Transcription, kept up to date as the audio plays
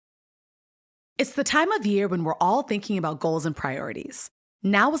It's the time of year when we're all thinking about goals and priorities.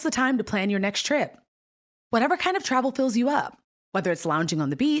 Now is the time to plan your next trip. Whatever kind of travel fills you up, whether it's lounging on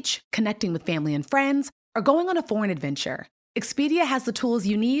the beach, connecting with family and friends, or going on a foreign adventure, Expedia has the tools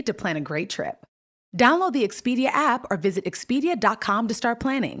you need to plan a great trip. Download the Expedia app or visit Expedia.com to start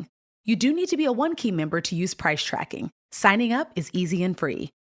planning. You do need to be a One-Key member to use price tracking. Signing up is easy and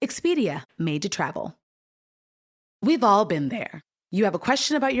free. Expedia, made to travel. We've all been there. You have a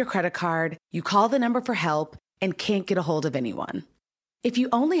question about your credit card, you call the number for help, and can't get a hold of anyone. If you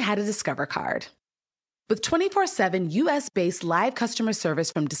only had a Discover card. With 24/7 US-based live customer service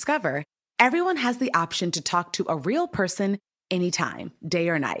from Discover, everyone has the option to talk to a real person anytime, day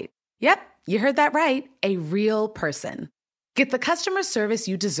or night. Yep, you heard that right, a real person. Get the customer service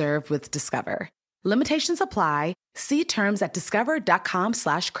you deserve with Discover. Limitations apply. See terms at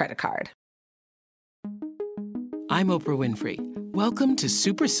discover.com/creditcard. I'm Oprah Winfrey. Welcome to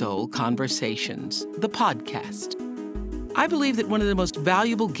Super Soul Conversations, the podcast. I believe that one of the most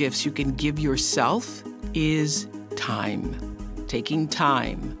valuable gifts you can give yourself is time. Taking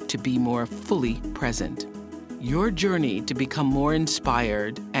time to be more fully present. Your journey to become more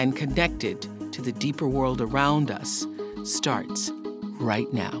inspired and connected to the deeper world around us starts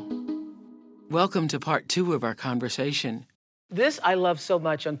right now. Welcome to part 2 of our conversation. This I love so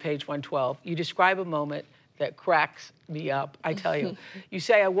much on page 112. You describe a moment that cracks me up, I tell you. You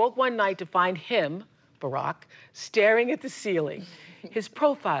say, I woke one night to find him, Barack, staring at the ceiling, his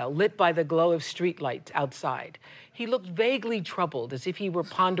profile lit by the glow of streetlights outside. He looked vaguely troubled, as if he were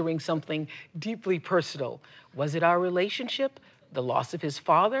pondering something deeply personal. Was it our relationship? The loss of his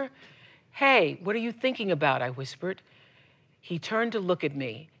father? Hey, what are you thinking about? I whispered. He turned to look at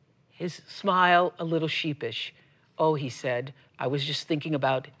me, his smile a little sheepish. Oh, he said, I was just thinking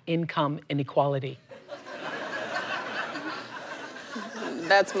about income inequality.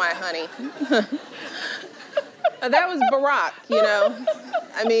 That's my honey. That was Barack, you know.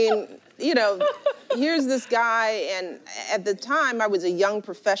 I mean, you know, here's this guy, and at the time I was a young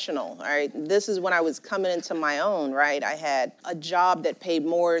professional, all right? This is when I was coming into my own, right? I had a job that paid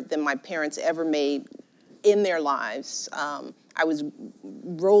more than my parents ever made in their lives. I was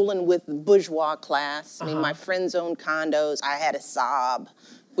rolling with the bourgeois class. I mean, my friends owned condos. I had a Saab,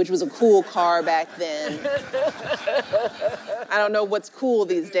 which was a cool car back then. I don't know what's cool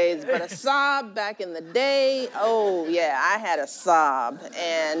these days, but a Saab back in the day, oh yeah, I had a Saab.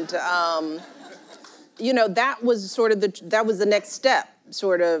 And, you know, that was sort of that was the next step.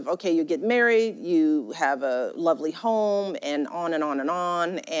 Sort of, okay, you get married, you have a lovely home, and on and on and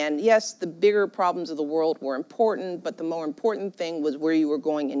on. And yes, the bigger problems of the world were important, but the more important thing was where you were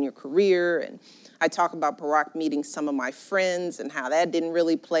going in your career. And I talk about Barack meeting some of my friends and how that didn't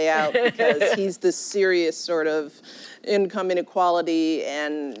really play out because he's this serious sort of income inequality,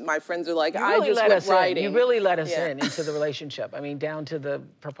 and my friends are like, I just went writing. You really let us in into the relationship. I mean, down to the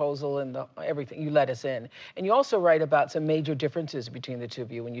proposal and everything, you let us in. And you also write about some major differences between the two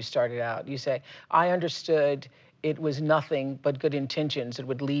of you when you started out. You say, I understood it was nothing but good intentions that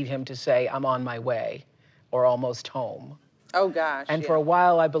would lead him to say, I'm on my way, or almost home. Oh, gosh. And for a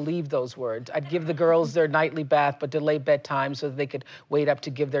while, I believed those words. I'd give the girls their nightly bath, but delay bedtime so that they could wait up to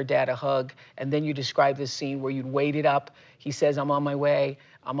give their dad a hug. And then you describe this scene where you'd wait it up. He says, I'm on my way.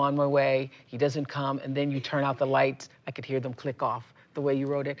 I'm on my way. He doesn't come. And then you turn out the lights. I could hear them click off the way you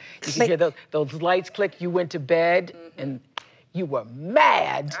wrote it. You could hear those lights click. You went to bed, and you were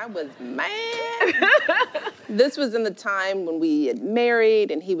mad. I was mad. This was in the time when we had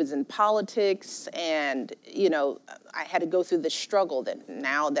married and he was in politics, and, you know, I had to go through the struggle that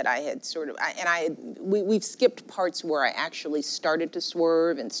now that I had sort of, we've skipped parts where I actually started to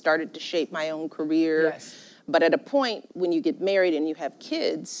swerve and started to shape my own career. Yes. But at a point when you get married and you have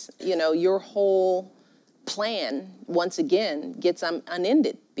kids, you know, your whole plan, once again, gets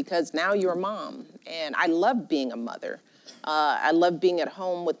unended because now you're a mom. And I love being a mother. I love being at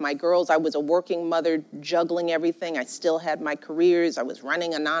home with my girls. I was a working mother, juggling everything. I still had my careers. I was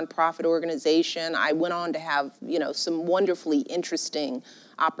running a nonprofit organization. I went on to have, you know, some wonderfully interesting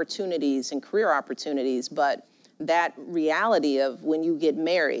opportunities and career opportunities. But that reality of when you get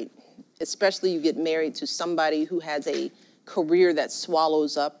married, especially you get married to somebody who has a career that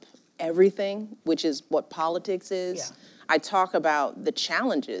swallows up everything, which is what politics is. Yeah. I talk about the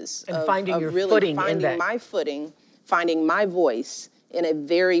challenges and finding your really footing finding in that. My footing, finding my voice in a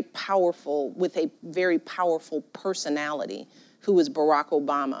very powerful personality, who was Barack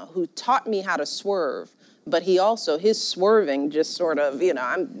Obama, who taught me how to swerve, but his swerving just sort of,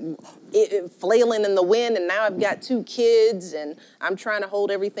 I'm flailing in the wind, and now I've got 2 kids, and I'm trying to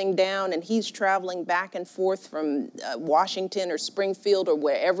hold everything down, and he's traveling back and forth from Washington or Springfield or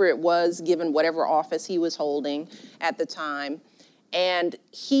wherever it was, given whatever office he was holding at the time. And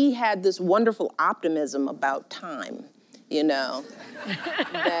he had this wonderful optimism about time, that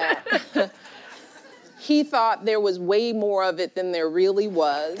he thought there was way more of it than there really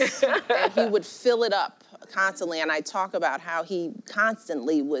was, and he would fill it up constantly. And I talk about how he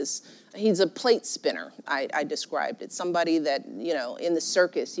constantly he's a plate spinner, I described it. Somebody that, in the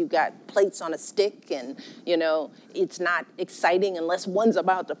circus, you've got plates on a stick, and, it's not exciting unless one's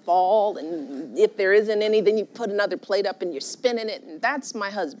about to fall. And if there isn't any, then you put another plate up and you're spinning it. And that's my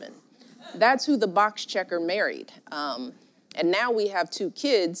husband. That's who the box checker married. And now we have 2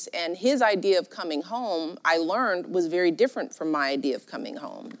 kids, and his idea of coming home, I learned, was very different from my idea of coming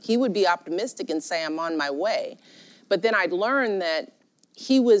home. He would be optimistic and say, I'm on my way. But then I'd learned that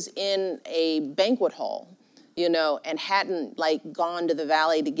he was in a banquet hall, and hadn't gone to the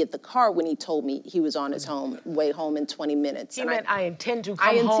valet to get the car when he told me he was on his way home in 20 minutes. He meant, I intend to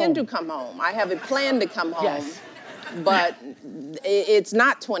come home. I intend to come home. I have a plan to come home. Yes. But it's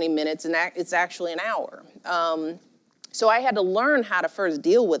not 20 minutes, and it's actually an hour. So I had to learn how to first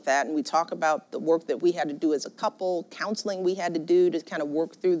deal with that, and we talk about the work that we had to do as a couple, counseling we had to do to kind of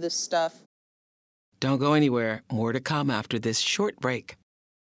work through this stuff. Don't go anywhere. More to come after this short break.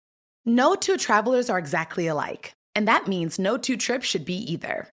 No 2 travelers are exactly alike, and that means no 2 trips should be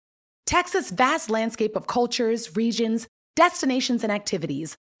either. Texas' vast landscape of cultures, regions, destinations, and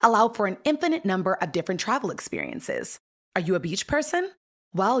activities allow for an infinite number of different travel experiences. Are you a beach person?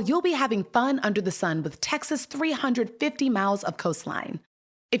 Well, you'll be having fun under the sun with Texas' 350 miles of coastline.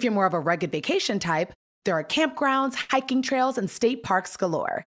 If you're more of a rugged vacation type, there are campgrounds, hiking trails, and state parks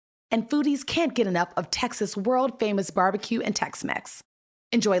galore. And foodies can't get enough of Texas' world-famous barbecue and Tex-Mex.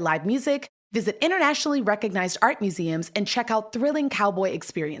 Enjoy live music, visit internationally recognized art museums, and check out thrilling cowboy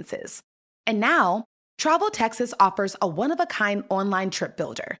experiences. And now, Travel Texas offers a one-of-a-kind online trip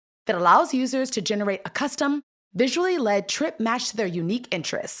builder that allows users to generate a custom, visually led trip matched to their unique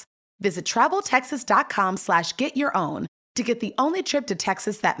interests. Visit traveltexas.com/getyourown to get the only trip to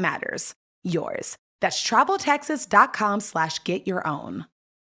Texas that matters, yours. That's traveltexas.com/getyourown.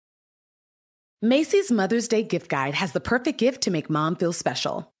 Macy's Mother's Day gift guide has the perfect gift to make mom feel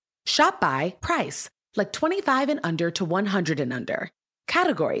special. Shop by price, like 25 and under to 100 and under.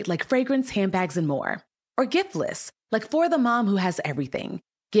 Category, like fragrance, handbags, and more. Or gift lists, like for the mom who has everything.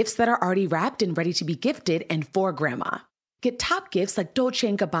 Gifts that are already wrapped and ready to be gifted, and for grandma. Get top gifts like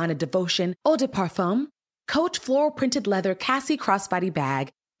Dolce & Gabbana Devotion, Eau de Parfum, Coach floral printed leather Cassie crossbody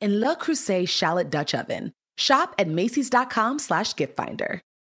bag, and Le Creuset shallot Dutch oven. Shop at Macys.com/giftfinder.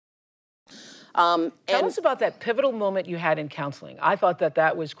 Tell us about that pivotal moment you had in counseling. I thought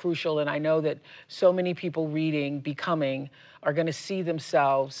that was crucial, and I know that so many people reading Becoming are going to see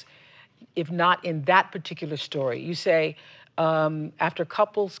themselves, if not in that particular story. You say, after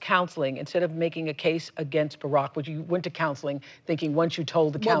couples counseling, instead of making a case against Barack, which you went to counseling thinking once you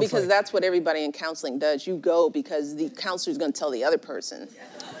told the counselor. Well, because that's what everybody in counseling does. You go because the counselor's going to tell the other person.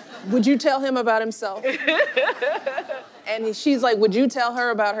 Would you tell him about himself? And she's like, would you tell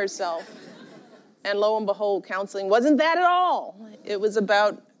her about herself? And lo and behold, counseling wasn't that at all. It was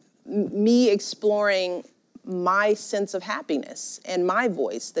about me exploring my sense of happiness and my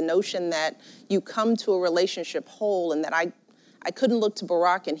voice, the notion that you come to a relationship whole, and that I couldn't look to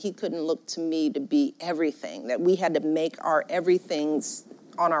Barack and he couldn't look to me to be everything, that we had to make our everythings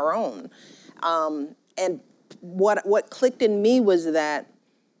on our own. And what clicked in me was that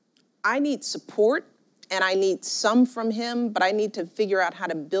I need support and I need some from him, but I need to figure out how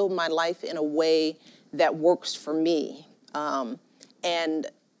to build my life in a way that works for me. So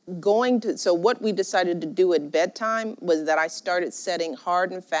what we decided to do at bedtime was that I started setting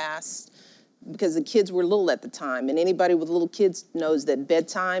hard and fast, because the kids were little at the time, and anybody with little kids knows that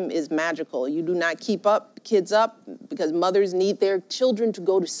bedtime is magical. You do not keep kids up because mothers need their children to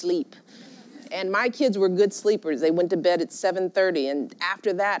go to sleep. And my kids were good sleepers. They went to bed at 7:30, and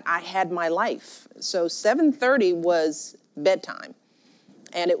after that, I had my life. So 7:30 was bedtime.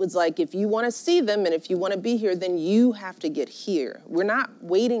 And it was like, if you want to see them and if you want to be here, then you have to get here. We're not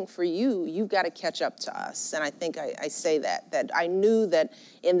waiting for you. You've got to catch up to us. And I think I say that I knew that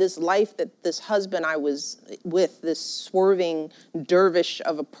in this life that this husband I was with, this swerving dervish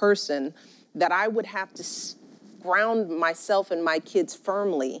of a person, that I would have to ground myself and my kids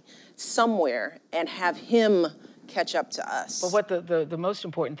firmly somewhere and have him catch up to us. But what the most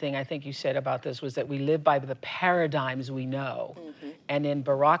important thing I think you said about this was that we live by the paradigms we know. And in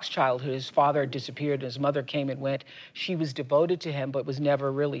Barack's childhood, his father disappeared, his mother came and went. She was devoted to him, but was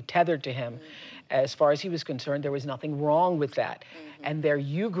never really tethered to him. As far as he was concerned, there was nothing wrong with that. And there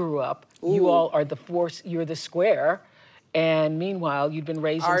you grew up, you all are the force, you're the square. And meanwhile, you'd been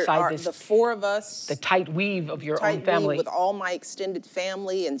raised inside this... The four of us... The tight weave of your own family. Tight weave with all my extended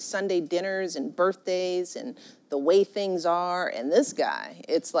family and Sunday dinners and birthdays and the way things are. And this guy,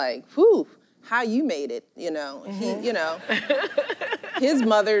 it's like, whew, how you made it, you know. He, you know, his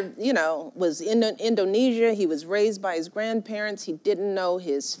mother, you know, was in Indonesia. He was raised by his grandparents. He didn't know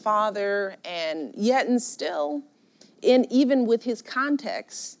his father. And yet and still, even with his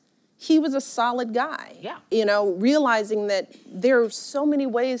context, he was a solid guy. Yeah. You know, realizing that there are so many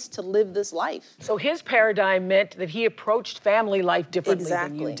ways to live this life. So his paradigm meant that he approached family life differently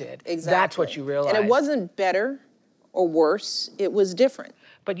than you did. Exactly. That's what you realized. And it wasn't better or worse, it was different.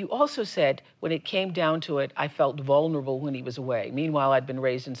 But you also said, when it came down to it, I felt vulnerable when he was away. Meanwhile, I'd been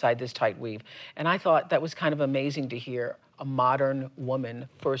raised inside this tight weave. And I thought that was kind of amazing to hear a modern woman,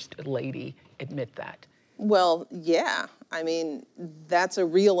 first lady, admit that. Well, yeah. I mean, that's a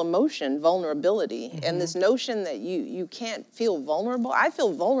real emotion, vulnerability. And this notion that you can't feel vulnerable. I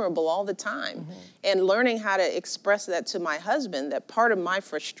feel vulnerable all the time. And learning how to express that to my husband, that part of my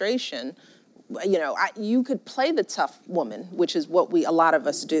frustration, you know, you could play the tough woman, which is what a lot of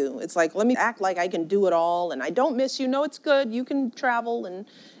us do. It's like, let me act like I can do it all and I don't miss you. No, it's good. You can travel and,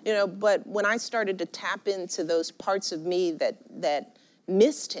 you know, but when I started to tap into those parts of me that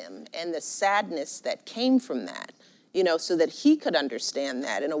missed him and the sadness that came from that, you know, so that he could understand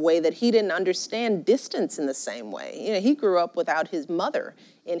that in a way that he didn't understand distance in the same way. You know, he grew up without his mother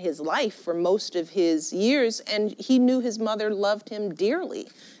in his life for most of his years, and he knew his mother loved him dearly,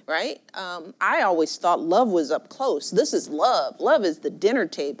 right? I always thought love was up close. This is love. Love is the dinner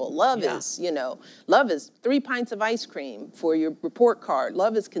table. Love is, you know, love is 3 pints of ice cream for your report card.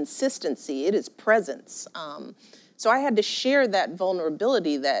 Love is consistency. It is presence. So I had to share that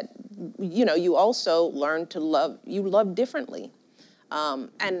vulnerability that, you know, you also learn to love, you love differently.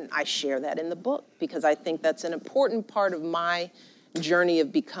 And I share that in the book because I think that's an important part of my journey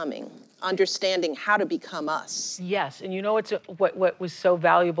of becoming, understanding how to become us. Yes, and you know what was so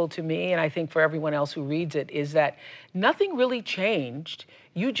valuable to me, and I think for everyone else who reads it, is that nothing really changed.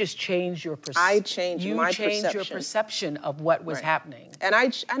 You just changed your perception. I changed my perception. You changed your perception of what was happening. And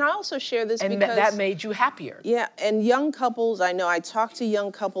I also share this because... And that made you happier. Yeah, and young couples, I know I talk to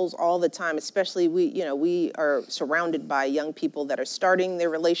young couples all the time, especially we are surrounded by young people that are starting their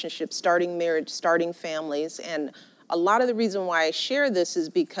relationships, starting marriage, starting families. And a lot of the reason why I share this is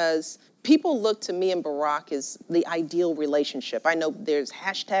because people look to me and Barack as the ideal relationship. I know there's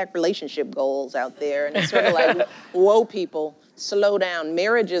 #relationship goals out there, and it's sort of like, whoa, people, slow down.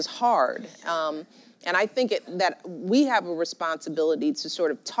 Marriage is hard. And I think that we have a responsibility to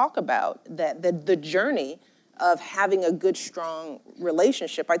sort of talk about the journey of having a good, strong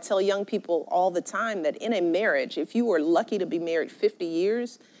relationship. I tell young people all the time that in a marriage, if you are lucky to be married 50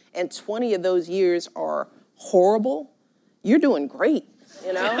 years and 20 of those years are horrible, you're doing great.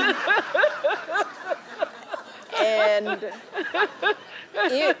 You know?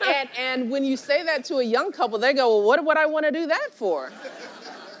 and when you say that to a young couple, they go, well, what would I want to do that for?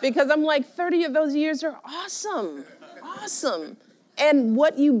 Because I'm like, 30 of those years are awesome, awesome. And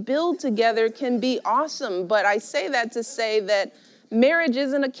what you build together can be awesome. But I say that to say that marriage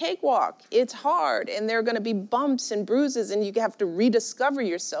isn't a cakewalk. It's hard, and there are going to be bumps and bruises, and you have to rediscover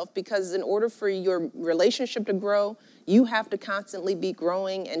yourself because in order for your relationship to grow, you have to constantly be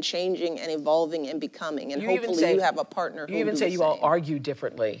growing and changing and evolving and becoming. And hopefully you have a partner who will do the same. You even say you all argue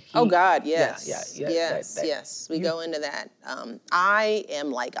differently. Oh, God, yes. Yeah. Yes. We go into that. I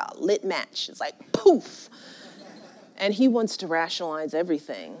am like a lit match. It's like, poof. And he wants to rationalize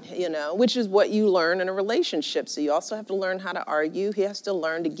everything, you know, which is what you learn in a relationship. So you also have to learn how to argue. He has to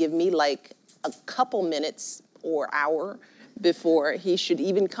learn to give me like a couple minutes or hour before he should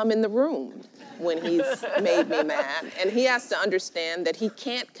even come in the room when he's made me mad. And he has to understand that he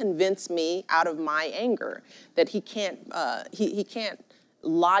can't convince me out of my anger, that he can't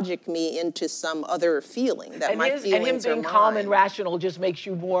logic me into some other feeling, that my feelings are mine. And him being calm and rational just makes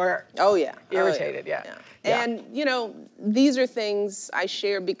you more irritated. Yeah. And, you know, these are things I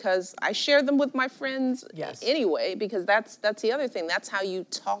share because I share them with my friends anyway, because that's the other thing. That's how you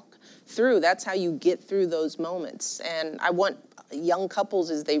talk through. That's how you get through those moments. And I want young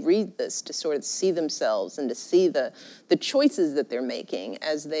couples, as they read this, to sort of see themselves and to see the choices that they're making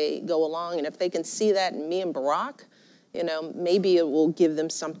as they go along. And if they can see that in me and Barack, You know, maybe it will give them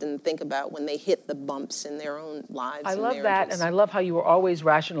something to think about when they hit the bumps in their own lives. I and love marriages. that, and I love how you were always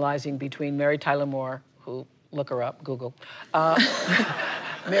rationalizing between Mary Tyler Moore, who, look her up, Google,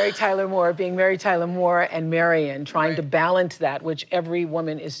 Mary Tyler Moore being Mary Tyler Moore and Marion, trying to balance that, which every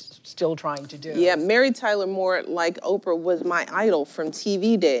woman is still trying to do. Yeah, Mary Tyler Moore, like Oprah, was my idol from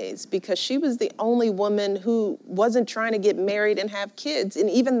TV days because she was the only woman who wasn't trying to get married and have kids. And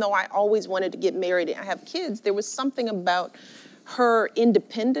even though I always wanted to get married and have kids, there was something about her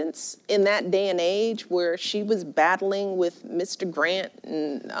independence in that day and age where she was battling with Mr. Grant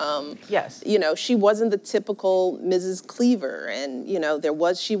and, yes, you know, she wasn't the typical Mrs. Cleaver, and, you know,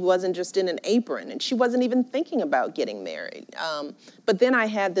 she wasn't just in an apron, and she wasn't even thinking about getting married. But then I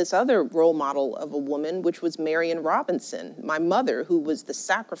had this other role model of a woman, which was Marion Robinson, my mother, who was the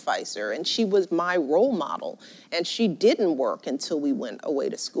sacrificer, and she was my role model. And she didn't work until we went away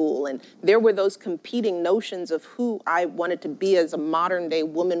to school. And there were those competing notions of who I wanted to be as a modern day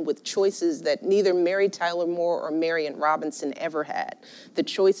woman with choices that neither Mary Tyler Moore or Marion Robinson ever had. The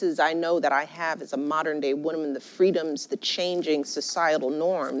choices I know that I have as a modern day woman, the freedoms, the changing societal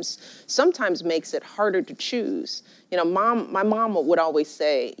norms, sometimes makes it harder to choose. You know, my mom would always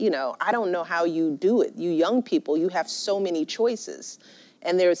say, you know, I don't know how you do it. You young people, you have so many choices.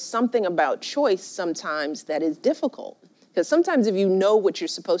 And there's something about choice sometimes that is difficult. Because sometimes if you know what you're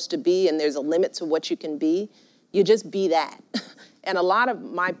supposed to be and there's a limit to what you can be, you just be that. And a lot of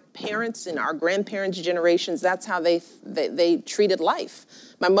my parents and our grandparents' generations, that's how they treated life.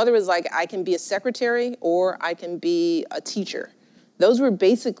 My mother was like, I can be a secretary or I can be a teacher. Those were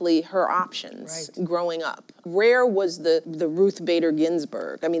basically her options growing up. Rare was the Ruth Bader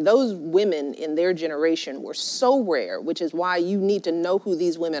Ginsburg. I mean, those women in their generation were so rare, which is why you need to know who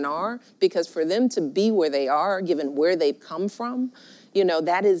these women are, because for them to be where they are, given where they've come from, you know,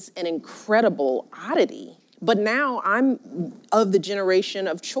 that is an incredible oddity. But now I'm of the generation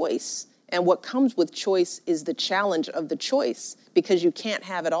of choice. And what comes with choice is the challenge of the choice, because you can't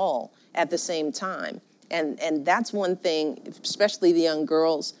have it all at the same time. And that's one thing, especially the young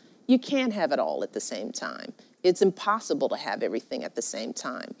girls, you can't have it all at the same time. It's impossible to have everything at the same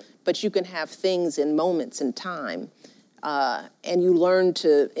time. But you can have things in moments in time, and you learn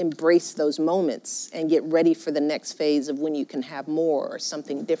to embrace those moments and get ready for the next phase of when you can have more or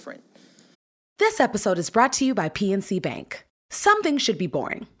something different. This episode is brought to you by PNC Bank. Some things should be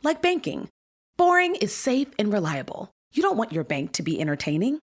boring, like banking. Boring is safe and reliable. You don't want your bank to be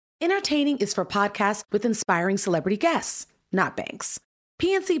entertaining. Entertaining is for podcasts with inspiring celebrity guests, not banks.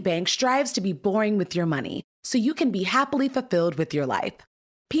 PNC Bank strives to be boring with your money so you can be happily fulfilled with your life.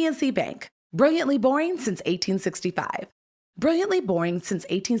 PNC Bank, brilliantly boring since 1865. Brilliantly boring since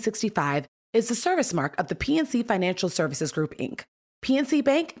 1865 is the service mark of the PNC Financial Services Group, Inc. PNC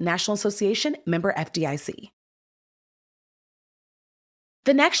Bank, National Association, member FDIC.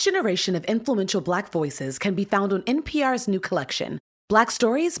 The next generation of influential Black voices can be found on NPR's new collection, Black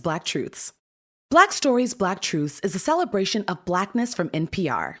Stories, Black Truths. Black Stories, Black Truths is a celebration of Blackness from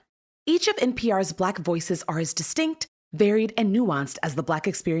NPR. Each of NPR's Black voices are as distinct, varied, and nuanced as the Black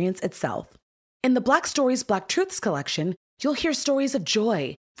experience itself. In the Black Stories, Black Truths collection, you'll hear stories of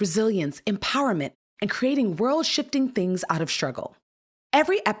joy, resilience, empowerment, and creating world-shifting things out of struggle.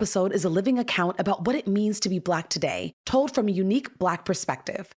 Every episode is a living account about what it means to be Black today, told from a unique Black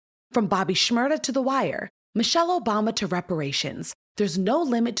perspective. From Bobby Shmurda to The Wire, Michelle Obama to reparations, there's no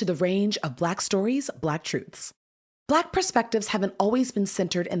limit to the range of Black stories, Black truths. Black perspectives haven't always been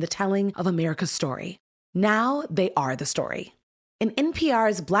centered in the telling of America's story. Now they are the story. In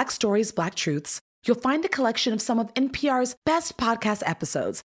NPR's Black Stories, Black Truths, you'll find a collection of some of NPR's best podcast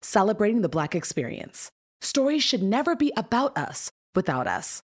episodes celebrating the Black experience. Stories should never be about us without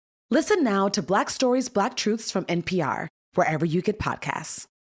us. Listen now to Black Stories, Black Truths from NPR, wherever you get podcasts.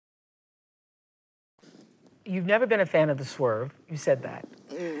 You've never been a fan of the swerve. You said that.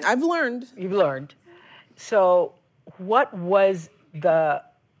 I've learned. You've learned. So what was the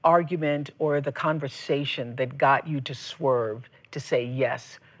argument or the conversation that got you to swerve to say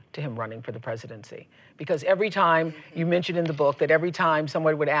yes to him running for the presidency? Because every time, you mentioned in the book that every time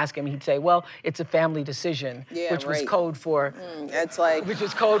someone would ask him, he'd say, well, it's a family decision, which was code for... It's like... Which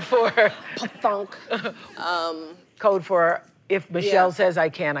is code for... Thunk. Code for... If Michelle says I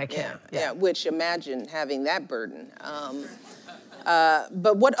can, I can. Yeah, which imagine having that burden.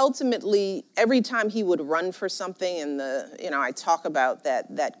 But what ultimately, every time he would run for something, and I talk about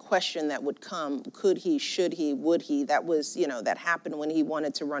that question that would come, could he, should he, would he, that was, that happened when he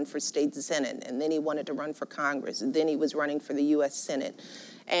wanted to run for state senate, and then he wanted to run for Congress, and then he was running for the U.S. Senate.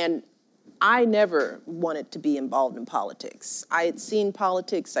 And I never wanted to be involved in politics. I had seen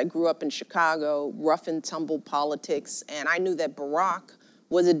politics. I grew up in Chicago, rough and tumble politics, and I knew that Barack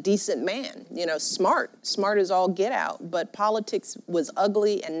was a decent man, smart as all get out, but politics was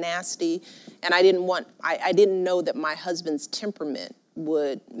ugly and nasty, and I didn't know that my husband's temperament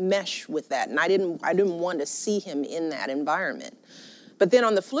would mesh with that, and I didn't want to see him in that environment. But then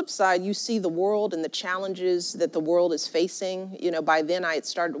on the flip side, you see the world and the challenges that the world is facing. By then I had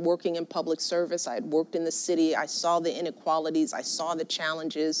started working in public service. I had worked in the city. I saw the inequalities. I saw the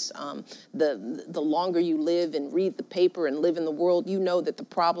challenges. The longer you live and read the paper and live in the world, you know that the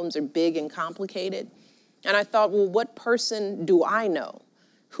problems are big and complicated. And I thought, well, what person do I know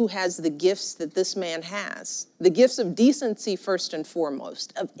who has the gifts that this man has? The gifts of decency first and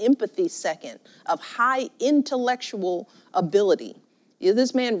foremost, of empathy second, of high intellectual ability.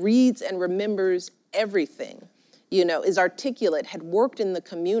 This man reads and remembers everything, is articulate, had worked in the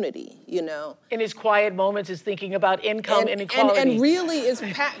community, In his quiet moments is thinking about income inequality. And really is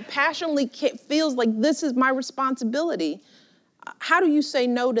passionately feels like this is my responsibility. How do you say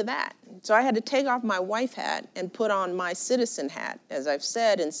no to that? So I had to take off my wife hat and put on my citizen hat, as I've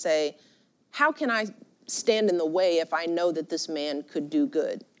said, and say, how can I stand in the way if I know that this man could do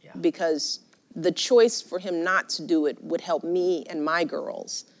good? Yeah. Because the choice for him not to do it would help me and my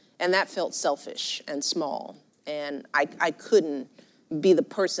girls. And that felt selfish and small. And I couldn't be the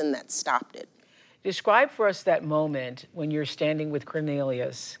person that stopped it. Describe for us that moment when you're standing with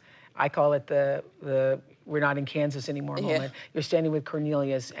Cornelius. I call it the we're not in Kansas anymore moment. You're standing with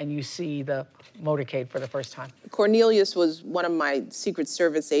Cornelius and you see the motorcade for the first time. Cornelius was one of my Secret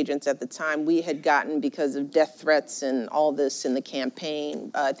Service agents at the time. We had gotten, because of death threats and all this in the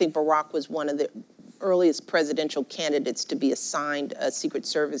campaign, I think Barack was one of the earliest presidential candidates to be assigned a Secret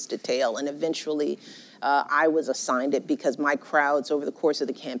Service detail, and eventually I was assigned it because my crowds over the course of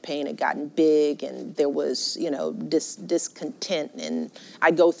the campaign had gotten big, and there was, discontent, and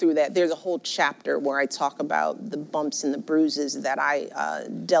I go through that. There's a whole chapter where I talk about the bumps and the bruises that I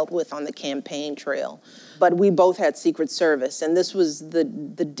dealt with on the campaign trail. But we both had Secret Service, and this was the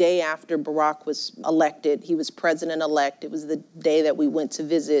day after Barack was elected. He was president-elect. It was the day that we went to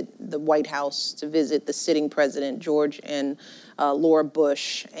visit the White House, to visit the sitting president, George and Laura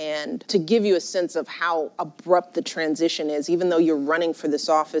Bush. And to give you a sense of how abrupt the transition is, even though you're running for this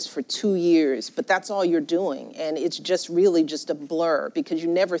office for 2 years, but that's all you're doing. And it's just really just a blur because you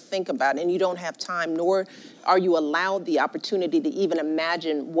never think about it and you don't have time, nor are you allowed the opportunity to even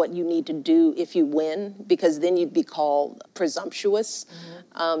imagine what you need to do if you win, because then you'd be called presumptuous.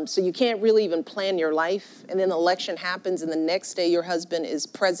 Mm-hmm. So you can't really even plan your life. And then the election happens, and the next day your husband is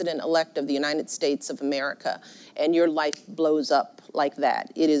president-elect of the United States of America, and your life blows up like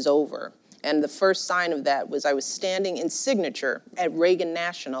that. It is over. And the first sign of that was I was standing in Signature at Reagan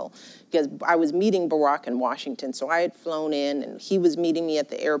National because I was meeting Barack in Washington. So I had flown in, and he was meeting me at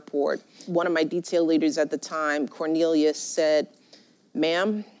the airport. One of my detail leaders at the time, Cornelius, said,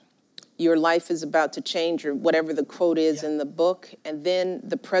 "Ma'am, your life is about to change," or whatever the quote is in the book. And then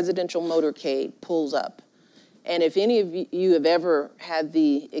the presidential motorcade pulls up. And if any of you have ever had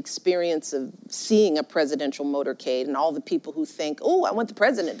the experience of seeing a presidential motorcade and all the people who think, oh, I want the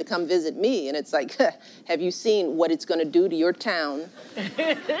president to come visit me. And it's like, have you seen what it's going to do to your town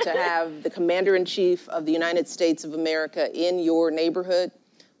to have the commander-in-chief of the United States of America in your neighborhood?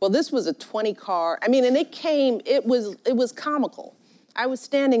 Well, this was a 20-car. I mean, and it was comical. I was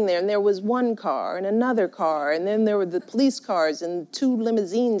standing there, and there was one car and another car, and then there were the police cars and 2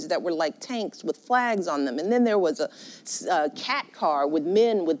 limousines that were like tanks with flags on them, and then there was a cat car with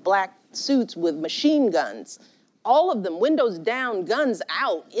men with black suits with machine guns. All of them, windows down, guns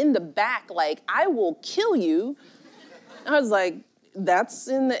out, in the back, like, I will kill you. I was like, that's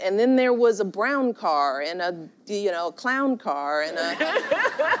in the, and then there was a brown car and a clown car, and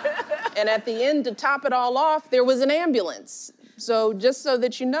and at the end, to top it all off, there was an ambulance. So just so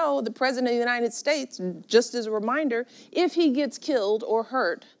that you know, the President of the United States, just as a reminder, if he gets killed or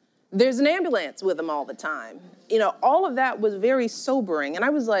hurt, there's an ambulance with him all the time. All of that was very sobering. And I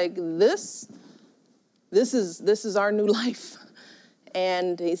was like, this is our new life.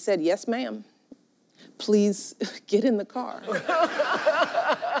 And he said, yes, ma'am. Please get in the car.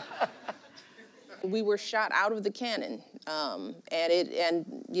 We were shot out of the cannon.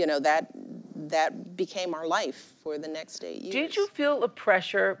 That became our life for the next 8 years. Did you feel a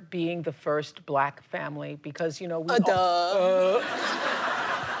pressure being the first black family? Because,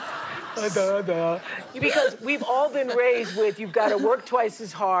 because we've all been raised with, you've got to work twice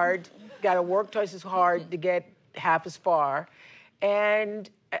as hard, to get half as far. And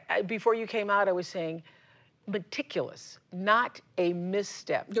before you came out, I was saying, meticulous, not a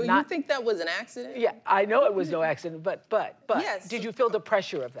misstep. Do you think that was an accident? Yeah, I know it was no accident, but yes. Did you feel the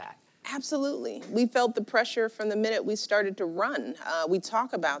pressure of that? Absolutely. We felt the pressure from the minute we started to run. We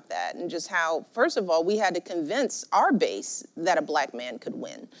talk about that and just how, first of all, we had to convince our base that a black man could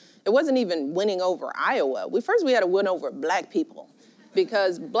win. It wasn't even winning over Iowa. We had to win over black people.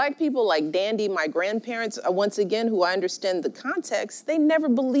 Because black people like Dandy, my grandparents, once again, who I understand the context, they never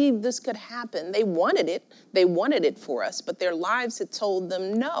believed this could happen. They wanted it. They wanted it for us, but their lives had told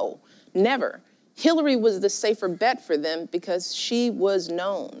them no, never. Hillary was the safer bet for them because she was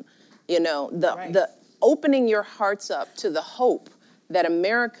known. You know, the opening your hearts up to the hope that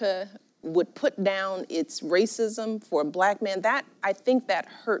America would put down its racism for a black man, I think that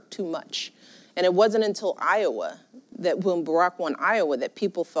hurt too much. And it wasn't until Iowa, that when Barack won Iowa, that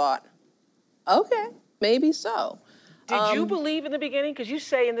people thought, okay, maybe so. Did you believe in the beginning? Because you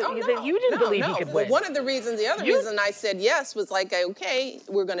say that you didn't believe he could win. Well, one of the reasons, the other reason I said yes was like, okay,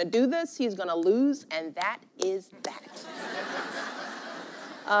 we're gonna do this, he's gonna lose, and that is that.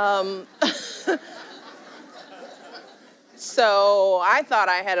 So I thought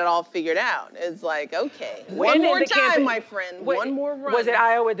I had it all figured out. It's like, okay, one more time, my friend, one more run. Was it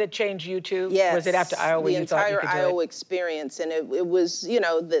Iowa that changed you too? Yes. Was it after Iowa you thought you could do it? The entire Iowa experience, and it was, you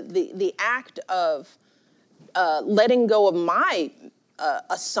know, the act of letting go of my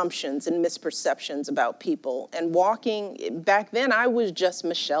assumptions and misperceptions about people and walking. Back then, I was just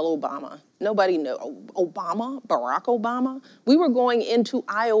Michelle Obama. Nobody knew Obama, Barack Obama. We were going into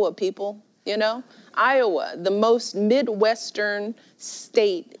Iowa, people. You know, Iowa, the most Midwestern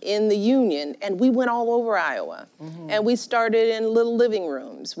state in the Union, and we went all over Iowa. Mm-hmm. And we started in little living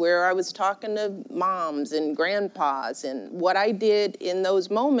rooms where I was talking to moms and grandpas, and what I did in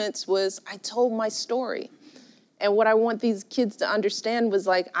those moments was I told my story. And what I want these kids to understand was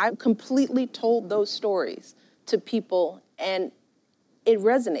like, I completely told those stories to people, and it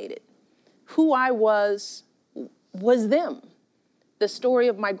resonated. Who I was them. The story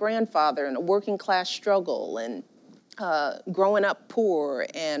of my grandfather and a working class struggle and growing up poor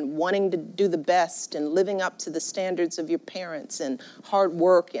and wanting to do the best and living up to the standards of your parents and hard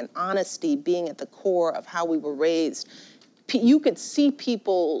work and honesty being at the core of how we were raised. You could see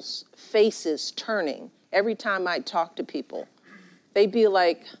people's faces turning every time I talk to people. They'd be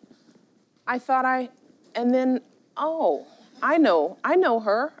like, and then, oh, I know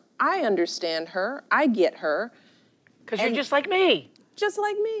her. I understand her. I get her. Because you're just like me. Just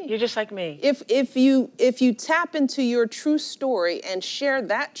like me. You're just like me. If you tap into your true story and share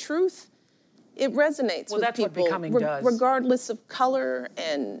that truth, it resonates with that's people. What becoming does. Regardless of color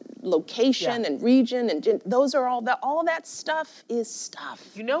and location and region and those are all that stuff is stuff.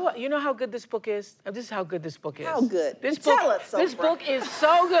 You know what? You know how good this book is? This is how good this book is. How good? This book is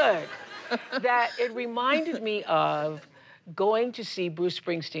so good that it reminded me of going to see Bruce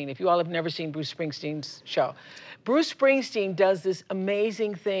Springsteen. If you all have never seen Bruce Springsteen's show, Bruce Springsteen does this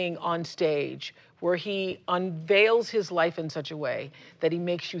amazing thing on stage where he unveils his life in such a way that he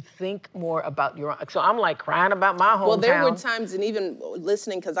makes you think more about your own. So I'm like crying about my hometown. Well, there were times, and even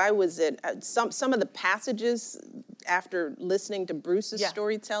listening, because I was at some of the passages after listening to Bruce's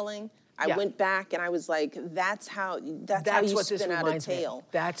storytelling, I went back and I was like, that's how you spin out a tale.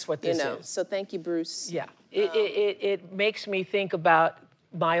 That's what this is. So thank you, Bruce. Yeah, it makes me think about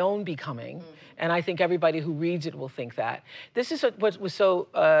my own becoming, and I think everybody who reads it will think that. This is what was so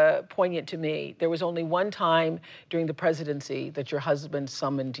poignant to me. There was only one time during the presidency that your husband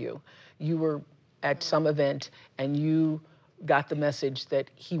summoned you. You were at some event, and you got the message that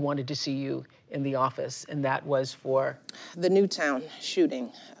he wanted to see you in the office, and that was for? The Newtown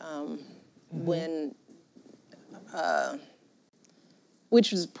shooting,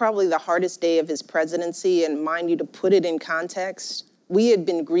 which was probably the hardest day of his presidency, and mind you, to put it in context, we had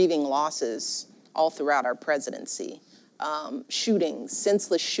been grieving losses all throughout our presidency. Shootings,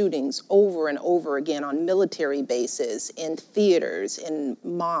 senseless shootings over and over again on military bases, in theaters, in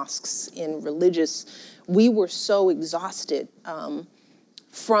mosques, in religious. We were so exhausted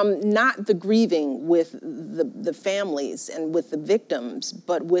from not the grieving with the families and with the victims,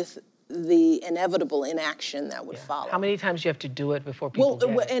 but with the inevitable inaction that would follow. How many times do you have to do it before people get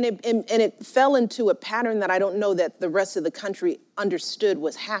it? And it fell into a pattern that I don't know that the rest of the country understood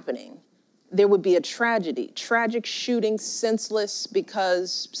was happening. There would be a tragedy, tragic shooting, senseless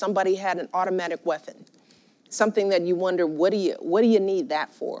because somebody had an automatic weapon. Something that you wonder, what do you need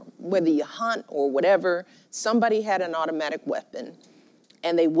that for? Whether you hunt or whatever, somebody had an automatic weapon.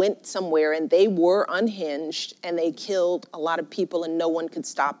 And they went somewhere and they were unhinged and they killed a lot of people and no one could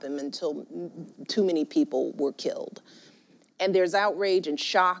stop them until too many people were killed. And there's outrage and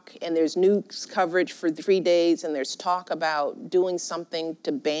shock, and there's news coverage for 3 days, and there's talk about doing something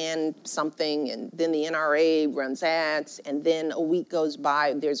to ban something, and then the NRA runs ads, and then a week goes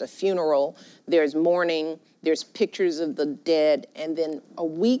by, there's a funeral, there's mourning, there's pictures of the dead, and then a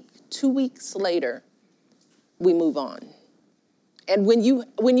week, 2 weeks later, we move on. And when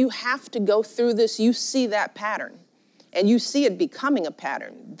you have to go through this, you see that pattern. And you see it becoming a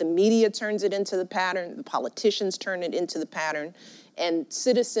pattern. The media turns it into the pattern, the politicians turn it into the pattern, and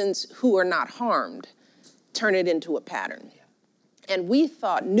citizens who are not harmed turn it into a pattern. And we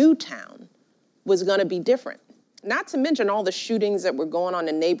thought Newtown was gonna be different. Not to mention all the shootings that were going on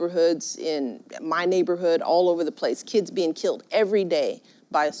in neighborhoods, in my neighborhood, all over the place, kids being killed every day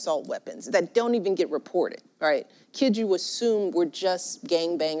by assault weapons that don't even get reported, right? Kids you assume were just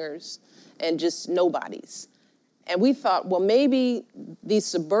gangbangers and just nobodies. And we thought, well, maybe these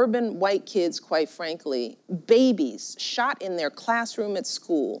suburban white kids, quite frankly, babies shot in their classroom at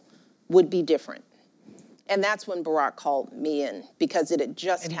school would be different. And that's when Barack called me in, because it had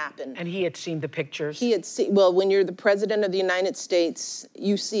just happened. And he had seen the pictures? He had seen, well, when you're the president of the United States,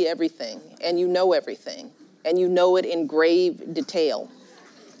 you see everything, and you know everything, and you know it in grave detail.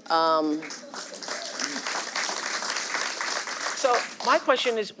 So my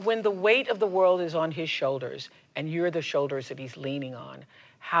question is, when the weight of the world is on his shoulders and you're the shoulders that he's leaning on,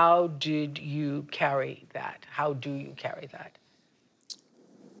 how did you carry that? How do you carry that?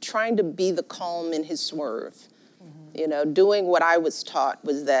 Trying to be the calm in his swerve. Mm-hmm. You know, doing what I was taught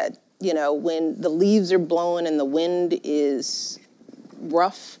was that, you know, when the leaves are blowing and the wind is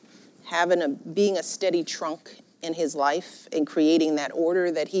rough, being a steady trunk in his life and creating that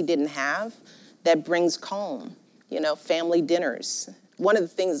order that he didn't have, that brings calm. You know, family dinners. One of the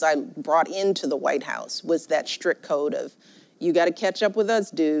things I brought into the White House was that strict code of, you got to catch up with us,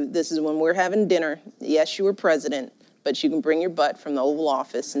 dude. This is when we're having dinner. Yes, you were president, but you can bring your butt from the Oval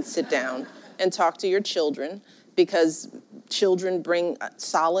Office and sit down and talk to your children, because children bring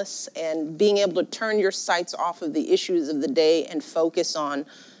solace, and being able to turn your sights off of the issues of the day and focus on,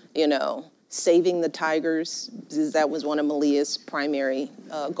 you know, saving the tigers, because that was one of Malia's primary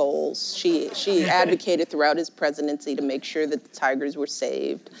goals. She advocated throughout his presidency to make sure that the tigers were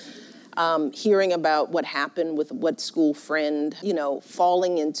saved. Hearing about what happened with what school friend, you know,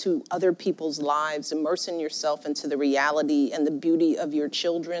 falling into other people's lives, immersing yourself into the reality and the beauty of your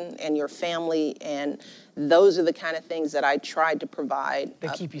children and your family, and those are the kind of things that I tried to provide.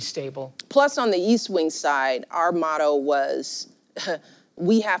 That keep you stable. Plus, on the East Wing side, our motto was,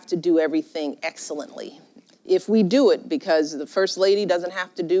 we have to do everything excellently. If we do it, because the First Lady doesn't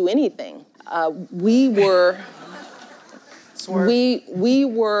have to do anything. We were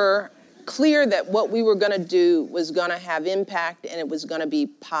clear that what we were gonna do was gonna have impact, and it was gonna be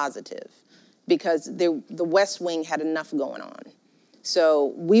positive, because the West Wing had enough going on.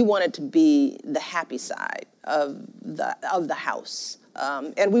 So we wanted to be the happy side of the House.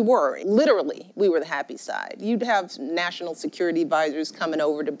 And we were the happy side. You'd have national security advisors coming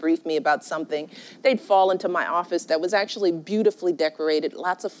over to brief me about something. They'd fall into my office that was actually beautifully decorated,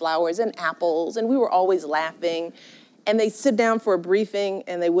 lots of flowers and apples, and we were always laughing. And they sit down for a briefing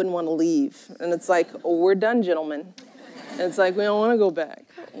and they wouldn't want to leave. And it's like, oh, we're done, gentlemen. And it's like, we don't want to go back.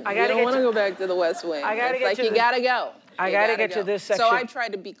 We don't want to go back to the West Wing. It's like, you gotta go. I gotta get to this section. So I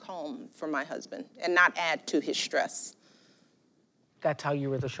tried to be calm for my husband and not add to his stress. That's how you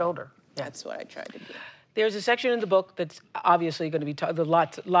were the shoulder. Yeah. That's what I tried to do. There's a section in the book that's obviously going to be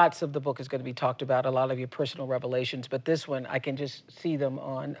lots of the book is going to be talked about, a lot of your personal revelations, but this one, I can just see them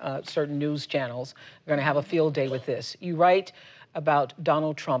on certain news channels. We're going to have a field day with this. You write about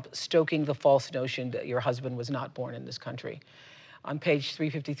Donald Trump stoking the false notion that your husband was not born in this country. On page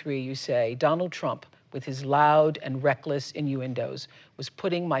 353, you say, Donald Trump, with his loud and reckless innuendos, was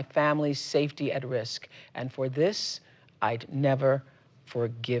putting my family's safety at risk, and for this, I'd never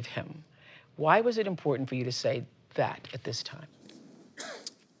forgive him. Why was it important for you to say that at this time?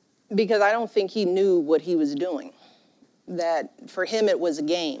 Because I don't think he knew what he was doing. That for him it was a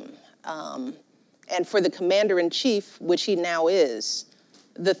game. And for the commander-in-chief, which he now is,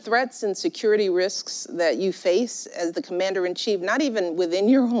 the threats and security risks that you face as the commander-in-chief, not even within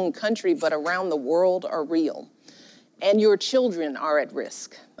your own country, but around the world, are real. And your children are at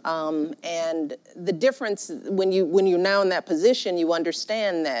risk. And the difference, when you're now in that position, you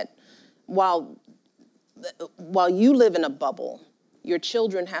understand that while you live in a bubble, your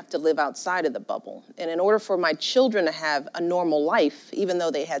children have to live outside of the bubble. And in order for my children to have a normal life, even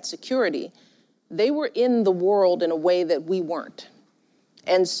though they had security, they were in the world in a way that we weren't.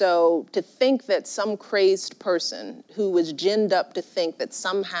 And so to think that some crazed person who was ginned up to think that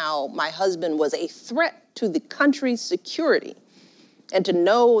somehow my husband was a threat to the country's security, and to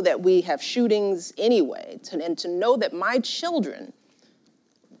know that we have shootings anyway, and to know that my children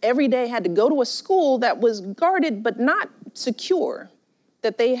every day had to go to a school that was guarded but not secure,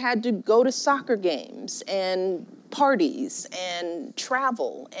 that they had to go to soccer games and parties and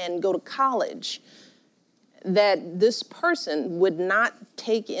travel and go to college, that this person would not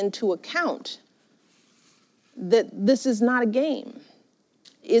take into account that this is not a game,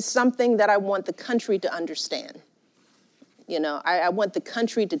 is something that I want the country to understand. You know, I want the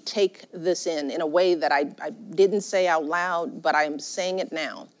country to take this in a way that I didn't say out loud, but I'm saying it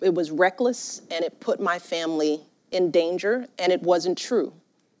now. It was reckless, and it put my family in danger, and it wasn't true.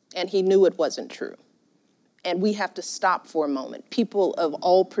 And he knew it wasn't true. And we have to stop for a moment. People of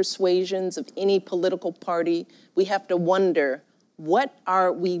all persuasions, of any political party, we have to wonder, what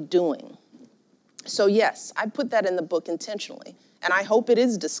are we doing? So yes, I put that in the book intentionally, and I hope it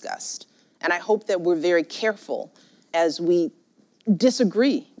is discussed. And I hope that we're very careful as we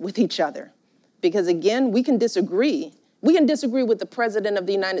disagree with each other. Because again, we can disagree. We can disagree with the President of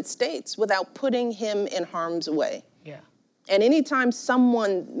the United States without putting him in harm's way. Yeah. And anytime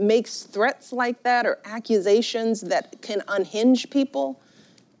someone makes threats like that or accusations that can unhinge people,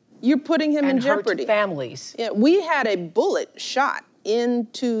 you're putting him in jeopardy. And hurt families. Yeah, we had a bullet shot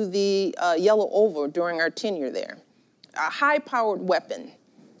into the Yellow Oval during our tenure there. A high-powered weapon.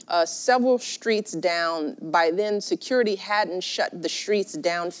 Several streets down. By then, security hadn't shut the streets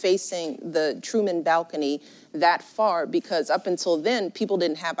down facing the Truman balcony that far, because up until then, people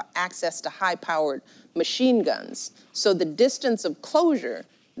didn't have access to high-powered machine guns. So the distance of closure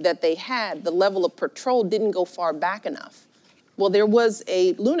that they had, the level of patrol didn't go far back enough. Well, there was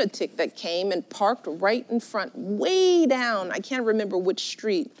a lunatic that came and parked right in front, way down, I can't remember which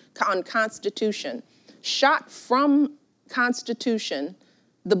street, on Constitution, shot from Constitution.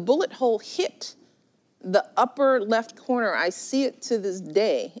 The bullet hole hit the upper left corner. I see it to this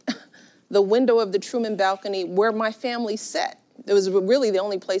day, the window of the Truman balcony where my family sat. It was really the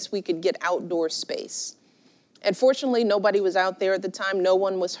only place we could get outdoor space. And fortunately, nobody was out there at the time. No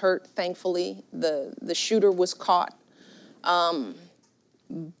one was hurt, thankfully. The shooter was caught. But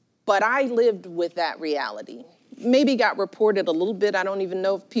I lived with that reality. Maybe got reported a little bit. I don't even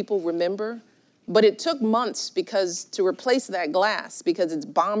know if people remember. But it took months to replace that glass, because it's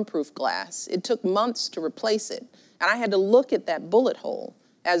bomb-proof glass. It took months to replace it. And I had to look at that bullet hole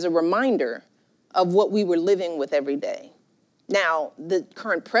as a reminder of what we were living with every day. Now, the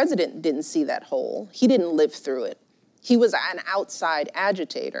current president didn't see that hole. He didn't live through it. He was an outside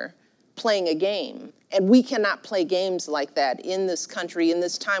agitator playing a game. And we cannot play games like that in this country, in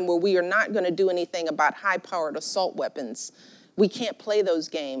this time where we are not going to do anything about high-powered assault weapons. We can't play those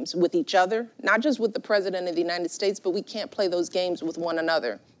games with each other, not just with the President of the United States, but we can't play those games with one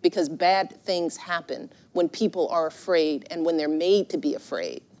another, because bad things happen when people are afraid and when they're made to be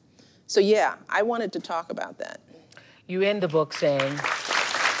afraid. So yeah, I wanted to talk about that. You end the book saying,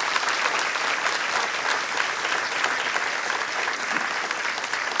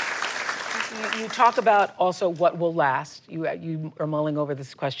 you talk about also what will last. You are mulling over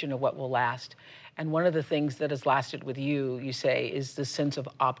this question of what will last. And one of the things that has lasted with you, you say, is the sense of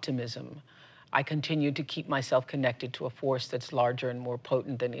optimism. I continue to keep myself connected to a force that's larger and more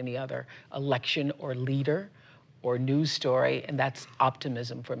potent than any other election or leader or news story, and that's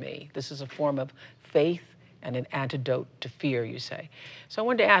optimism for me. This is a form of faith and an antidote to fear, you say. So I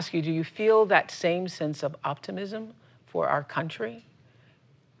wanted to ask you, do you feel that same sense of optimism for our country,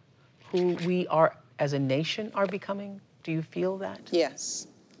 who we are as a nation are becoming? Do you feel that? Yes.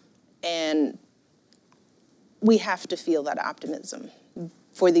 And we have to feel that optimism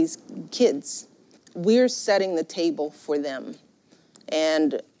for these kids. We're setting the table for them.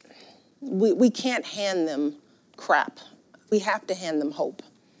 And we can't hand them crap. We have to hand them hope.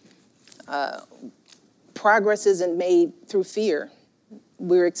 Progress isn't made through fear.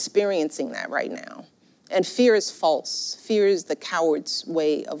 We're experiencing that right now. And fear is false. Fear is the coward's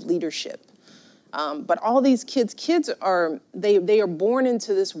way of leadership. But all these kids are born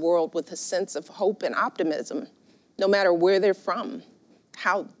into this world with a sense of hope and optimism, no matter where they're from,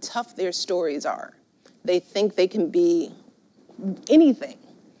 how tough their stories are. They think they can be anything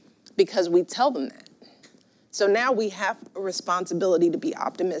because we tell them that. So now we have a responsibility to be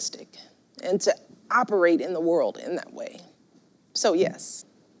optimistic and to operate in the world in that way. So yes.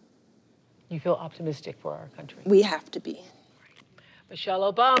 You feel optimistic for our country? We have to be. Michelle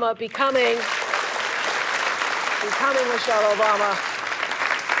Obama, becoming Michelle Obama.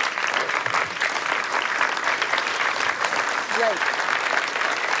 Great.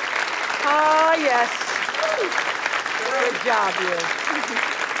 Ah, yes. Good job, you.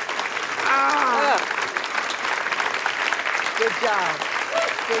 Good job.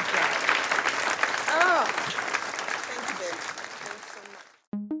 Good job. Oh, thank you, babe. Thanks so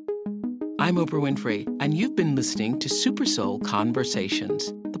much. I'm Oprah Winfrey, and you've been listening to Super Soul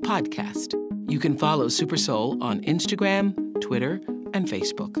Conversations, the podcast. You can follow Super Soul on Instagram, Twitter, and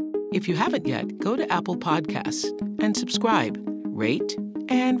Facebook. If you haven't yet, go to Apple Podcasts and subscribe, rate,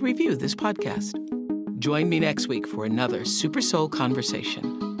 and review this podcast. Join me next week for another Super Soul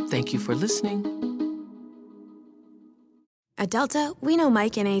Conversation. Thank you for listening. At Delta, we know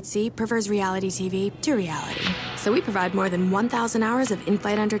Mike in 8C prefers reality TV to reality. So we provide more than 1,000 hours of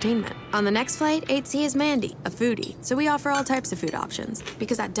in-flight entertainment. On the next flight, 8C is Mandy, a foodie. So we offer all types of food options.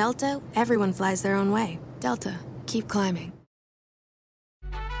 Because at Delta, everyone flies their own way. Delta, keep climbing.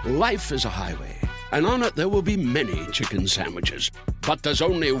 Life is a highway, and on it there will be many chicken sandwiches. But there's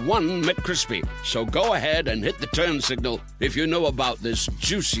only one McCrispy. So go ahead and hit the turn signal if you know about this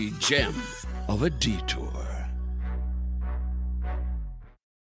juicy gem of a detour.